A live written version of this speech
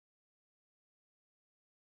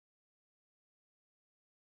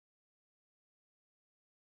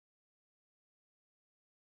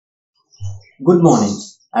Good morning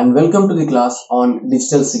and welcome to the class on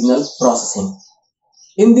digital signal processing.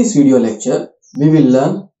 In this video lecture, we will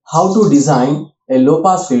learn how to design a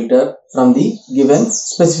low-pass filter from the given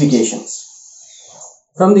specifications.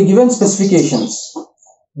 From the given specifications,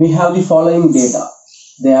 we have the following data.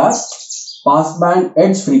 They are passband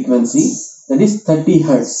edge frequency, that is 30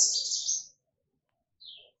 Hz.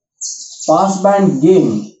 Passband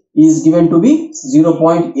gain is given to be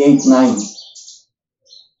 0.89.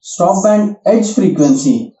 Stopband edge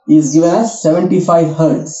frequency is given as 75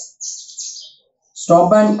 Hz.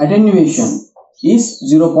 Stopband attenuation is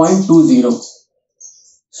 0.20.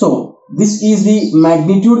 So, this is the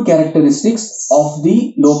magnitude characteristics of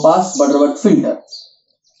the low-pass Butterworth filter.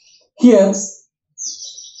 Here,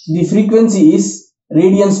 the frequency is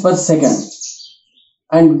radians per second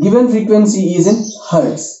and given frequency is in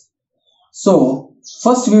Hertz. So,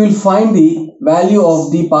 first we will find the value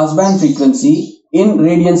of the passband frequency in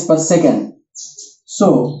radians per second.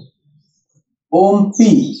 So, ohm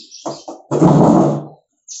P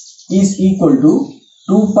is equal to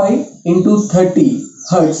 2 pi into 30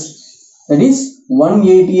 Hertz, that is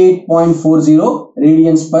 188.40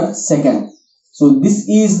 radians per second. So, this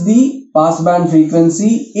is the passband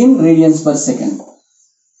frequency in radians per second.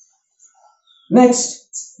 Next,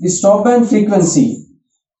 the stopband frequency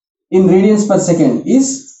in radians per second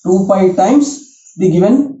is 2 pi times the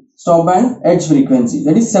given stopband edge frequency,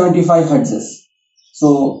 that is 75 Hz.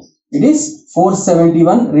 So it is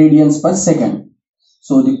 471 radians per second.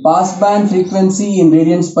 So the passband frequency in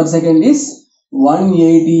radians per second is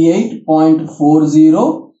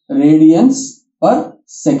 188.40 radians per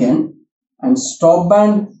second and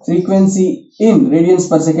stopband frequency in radians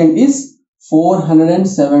per second is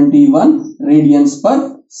 471 radians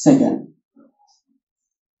per second.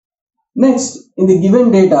 Next, in the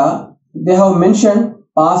given data, they have mentioned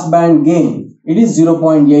passband gain. It is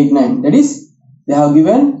 0.89. That is, they have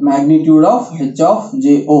given magnitude of H of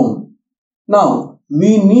j ohm. Now,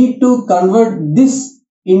 we need to convert this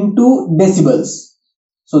into decibels.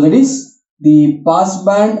 So, that is the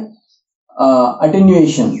passband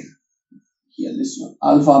attenuation. Here, this one,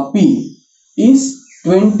 alpha p is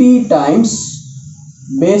 20 times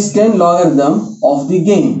base 10 logarithm of the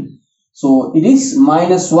gain. So, it is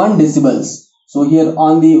minus 1 decibels. So, here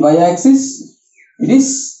on the y-axis, it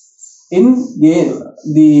is in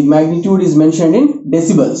the magnitude is mentioned in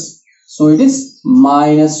decibels. So, it is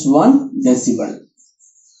minus 1 decibel.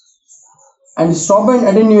 And stopband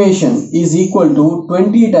attenuation is equal to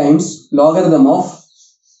 20 times logarithm of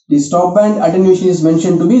the stopband attenuation is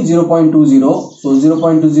mentioned to be 0.20. So,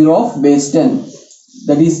 0.20 of base 10,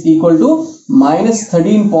 that is equal to minus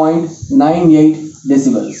 13.98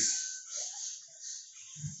 decibels.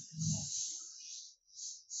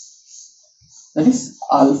 That is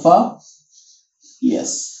alpha S.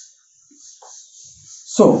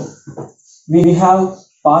 So, we have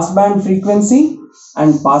passband frequency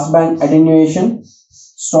and passband attenuation,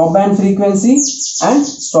 stopband frequency and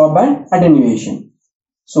stopband attenuation.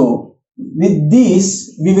 So, with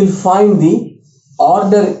these we will find the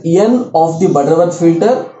order n of the Butterworth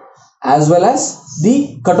filter as well as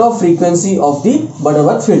the cutoff frequency of the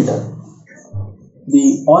Butterworth filter.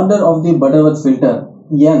 The order of the Butterworth filter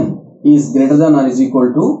n is greater than or is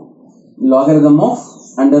equal to logarithm of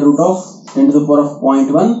under root of 10 to the power of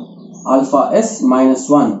 0.1 alpha s minus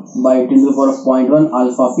 1 by 10 to the power of 0.1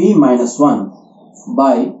 alpha p minus 1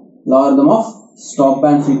 by logarithm of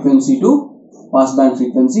stopband frequency to passband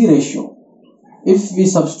frequency ratio. If we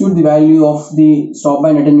substitute the value of the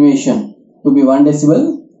stopband attenuation to be 1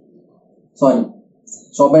 decibel,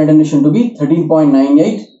 stopband attenuation to be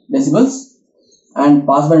 13.98 decibels and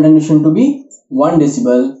passband attenuation to be 1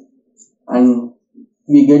 decibel, and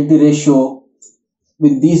we get the ratio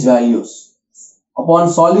with these values. Upon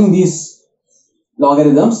solving these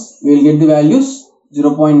logarithms, we will get the values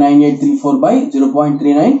 0.9834 by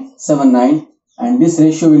 0.3979 and this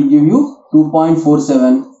ratio will give you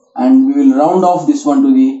 2.47 and we will round off this one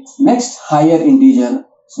to the next higher integer.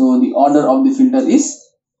 So, the order of the filter is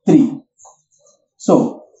 3.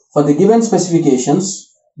 So, for the given specifications,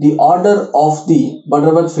 the order of the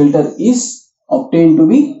Butterworth filter is obtained to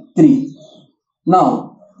be 3.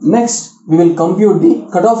 Now, next we will compute the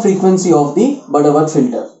cutoff frequency of the Butterworth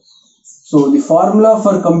filter. So, the formula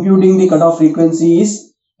for computing the cutoff frequency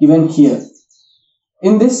is given here.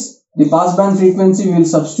 In this, the passband frequency we will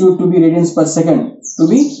substitute to be radians per second to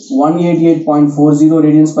be 188.40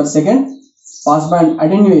 radians per second, passband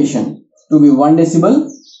attenuation to be 1 decibel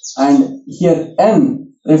and here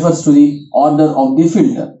n refers to the order of the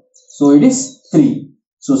filter. So, it is 3.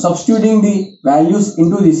 So, substituting the values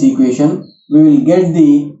into this equation, we will get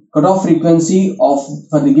the cutoff frequency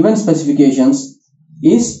for the given specifications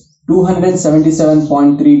is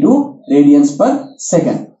 277.32 radians per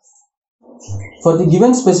second. For the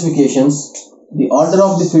given specifications, the order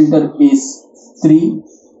of the filter is 3.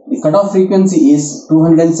 The cutoff frequency is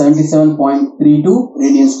 277.32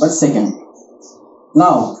 radians per second.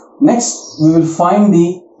 Now, next we will find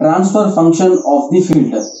the transfer function of the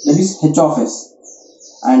filter, that is h of s.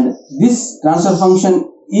 And this transfer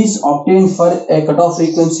function is obtained for a cutoff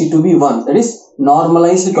frequency to be 1, that is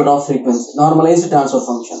normalized cutoff frequency, normalized transfer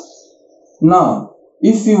function. Now,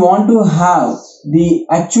 if we want to have the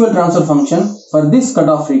actual transfer function for this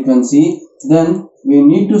cutoff frequency, then we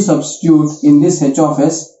need to substitute in this h of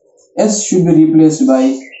s should be replaced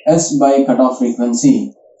by s by cutoff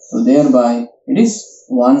frequency. So thereby it is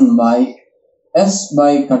 1 by s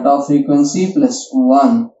by cutoff frequency plus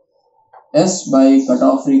 1 s by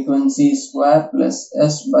cutoff frequency square plus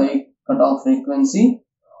s by cutoff frequency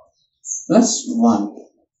plus 1.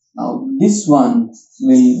 Now this one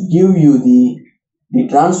will give you the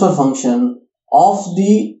transfer function of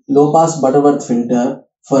the low pass Butterworth filter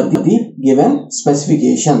for the given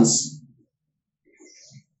specifications.